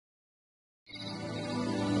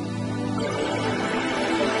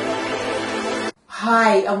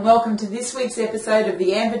Hi, and welcome to this week's episode of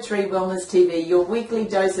the Amber Tree Wellness TV, your weekly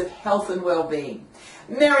dose of health and well-being.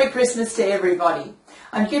 Merry Christmas to everybody.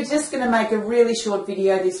 I'm just going to make a really short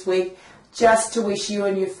video this week just to wish you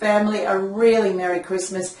and your family a really Merry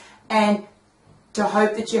Christmas and to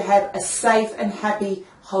hope that you have a safe and happy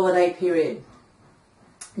holiday period.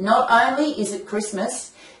 Not only is it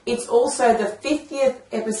Christmas, it's also the 50th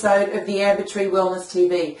episode of the Amber Tree Wellness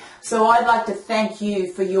TV. So I'd like to thank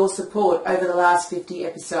you for your support over the last 50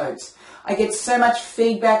 episodes. I get so much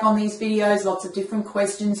feedback on these videos, lots of different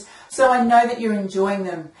questions, so I know that you're enjoying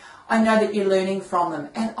them. I know that you're learning from them,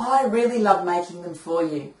 and I really love making them for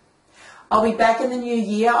you. I'll be back in the new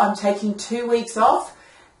year. I'm taking 2 weeks off,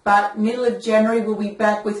 but middle of January we'll be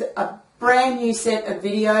back with a brand new set of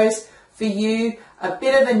videos for you, a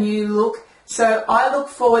bit of a new look. So I look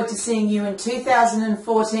forward to seeing you in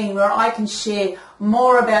 2014 where I can share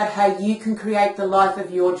more about how you can create the life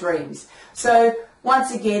of your dreams. So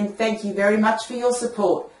once again, thank you very much for your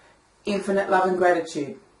support. Infinite love and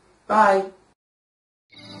gratitude. Bye.